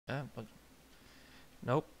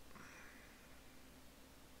Nope.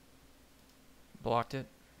 Blocked it.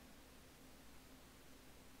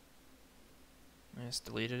 I just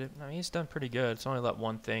deleted it. I mean, he's done pretty good. It's only let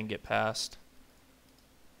one thing get past.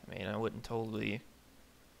 I mean, I wouldn't totally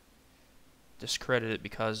discredit it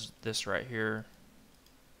because this right here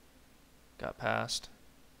got past.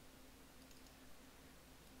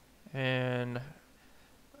 And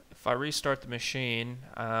if I restart the machine,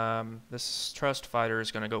 this trust fighter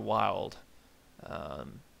is going to go wild.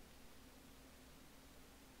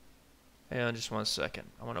 Hang on just 1 second.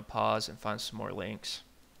 I want to pause and find some more links.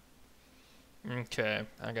 Okay,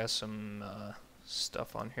 I got some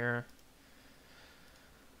stuff on here.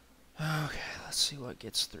 Okay, let's see what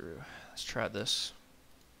gets through. Let's try this.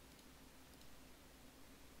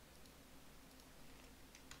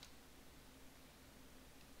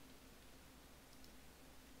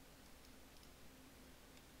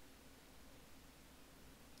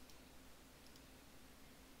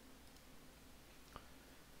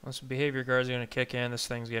 Once the behavior guard is going to kick in, this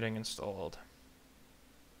thing's getting installed.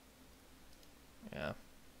 Yeah.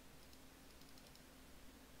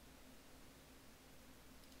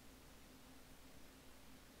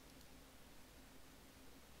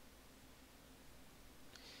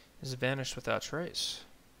 Is vanished without trace.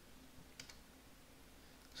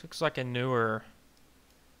 This looks like a newer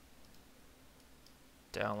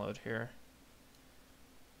download here.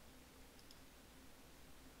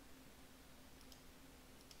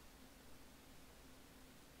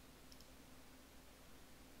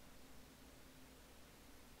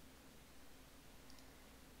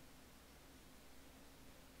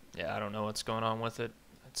 Yeah, I don't know what's going on with it.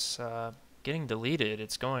 It's getting deleted.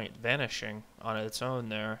 It's vanishing on its own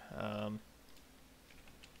there. I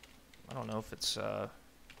don't know if it's let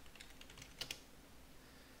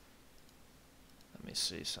me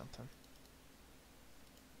see something.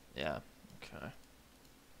 Yeah, okay.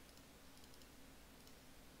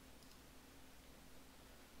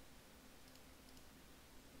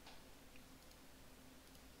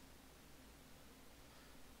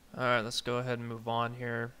 Alright, let's go ahead and move on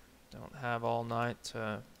here. Don't have all night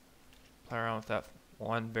to play around with that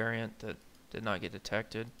one variant that did not get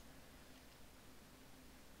detected.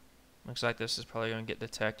 Looks like this is probably going to get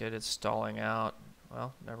detected. It's stalling out.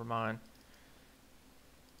 Well, never mind.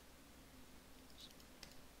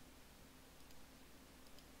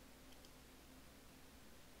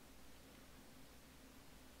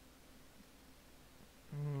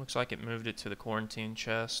 Looks like it moved it to the quarantine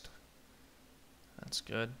chest. That's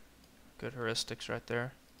good. Good heuristics right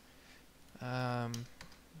there.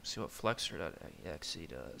 See what flexor.exe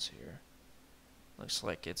does here. Looks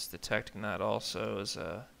like it's detecting that also as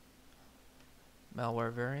a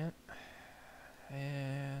malware variant.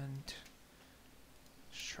 And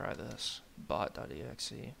let's try this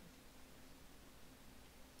bot.exe.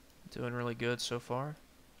 Doing really good so far.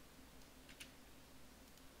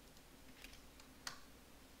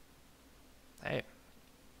 Hey,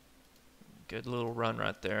 good little run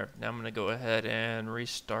right there. Now I'm going to go ahead and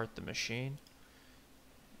restart the machine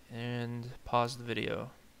and pause the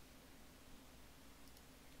video.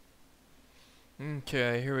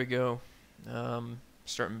 Okay, here we go.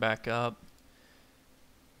 Starting back up.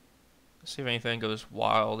 Let's see if anything goes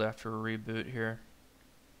wild after a reboot here.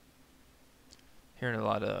 Hearing a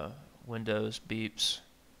lot of Windows beeps.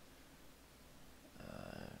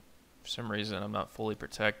 For some reason I'm not fully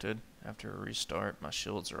protected after a restart. My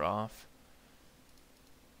shields are off.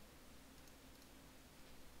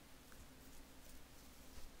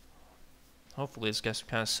 Hopefully it's got some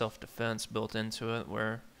kind of self-defense built into it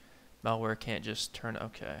where malware can't just turn.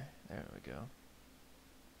 Okay, there we go.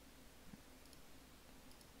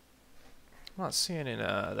 I'm not seeing in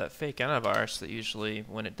that fake antivirus that usually,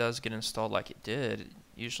 when it does get installed like it did, it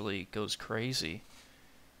usually goes crazy.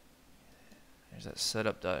 There's that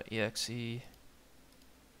setup.exe. It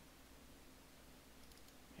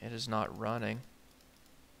is not running.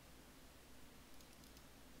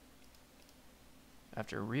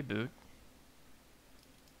 After a reboot.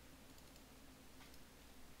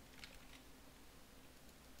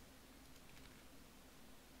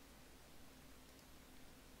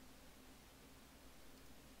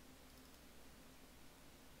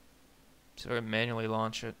 So I can manually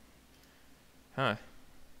launch it. Huh.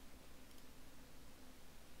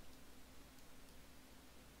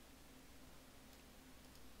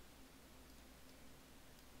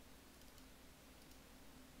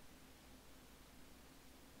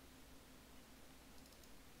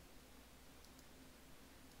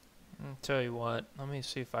 I'll tell you what, let me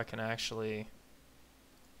see if I can actually...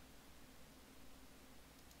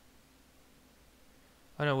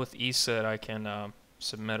 I know with ESET I can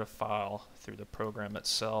submit a file through the program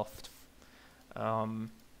itself. So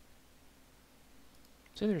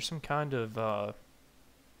there's some kind of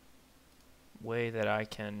way that I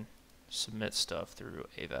can submit stuff through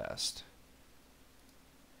Avast.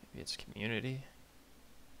 Maybe it's community.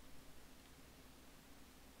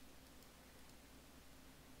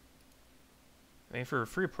 I mean, for a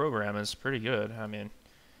free program, it's pretty good. I mean,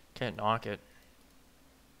 can't knock it.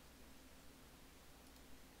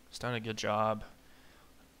 It's done a good job.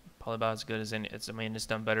 Probably about as good as any. I mean, it's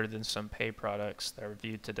done better than some pay products that I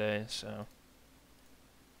reviewed today. So,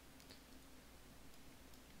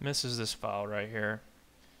 misses this file right here.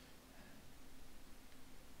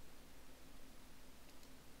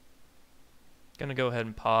 Gonna go ahead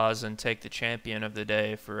and pause and take the champion of the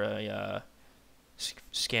day for a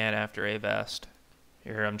scan after Avast.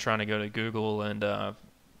 Here I'm trying to go to Google, and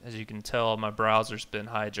as you can tell, my browser's been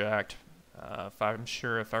hijacked. I'm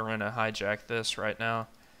sure if I run a hijack this right now,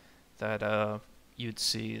 that you'd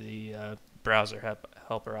see the browser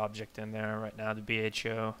helper object in there right now, the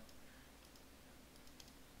BHO.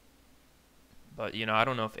 But you know, I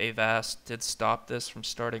don't know if Avast did stop this from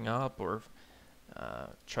starting up, or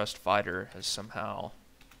Trust Fighter has somehow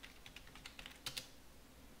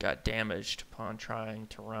got damaged upon trying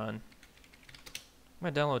to run.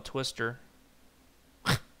 I'm gonna download Twister.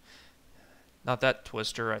 Not that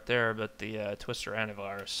Twister right there, but the Twister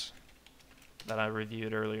antivirus that I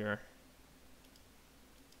reviewed earlier.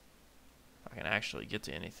 If I can actually get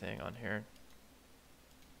to anything on here.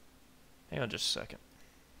 Hang on just a second.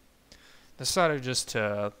 Decided just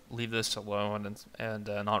to leave this alone and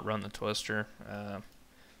not run the Twister. I'm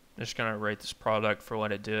just gonna rate this product for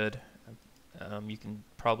what it did. You can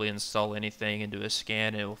probably install anything and do a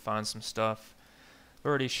scan, and it will find some stuff. I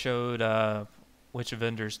already showed which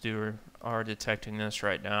vendors are detecting this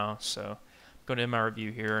right now, so I'm going to end my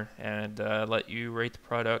review here and let you rate the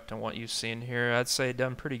product and what you've seen here. I'd say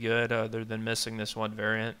done pretty good, other than missing this one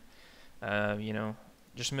variant. You know,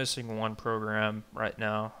 just missing one program right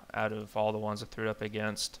now out of all the ones I threw it up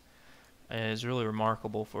against is really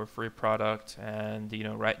remarkable for a free product. And you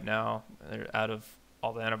know, right now, out of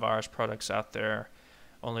all the antivirus products out there,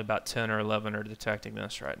 only about 10 or 11 are detecting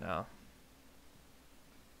this right now.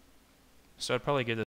 So I'd probably give this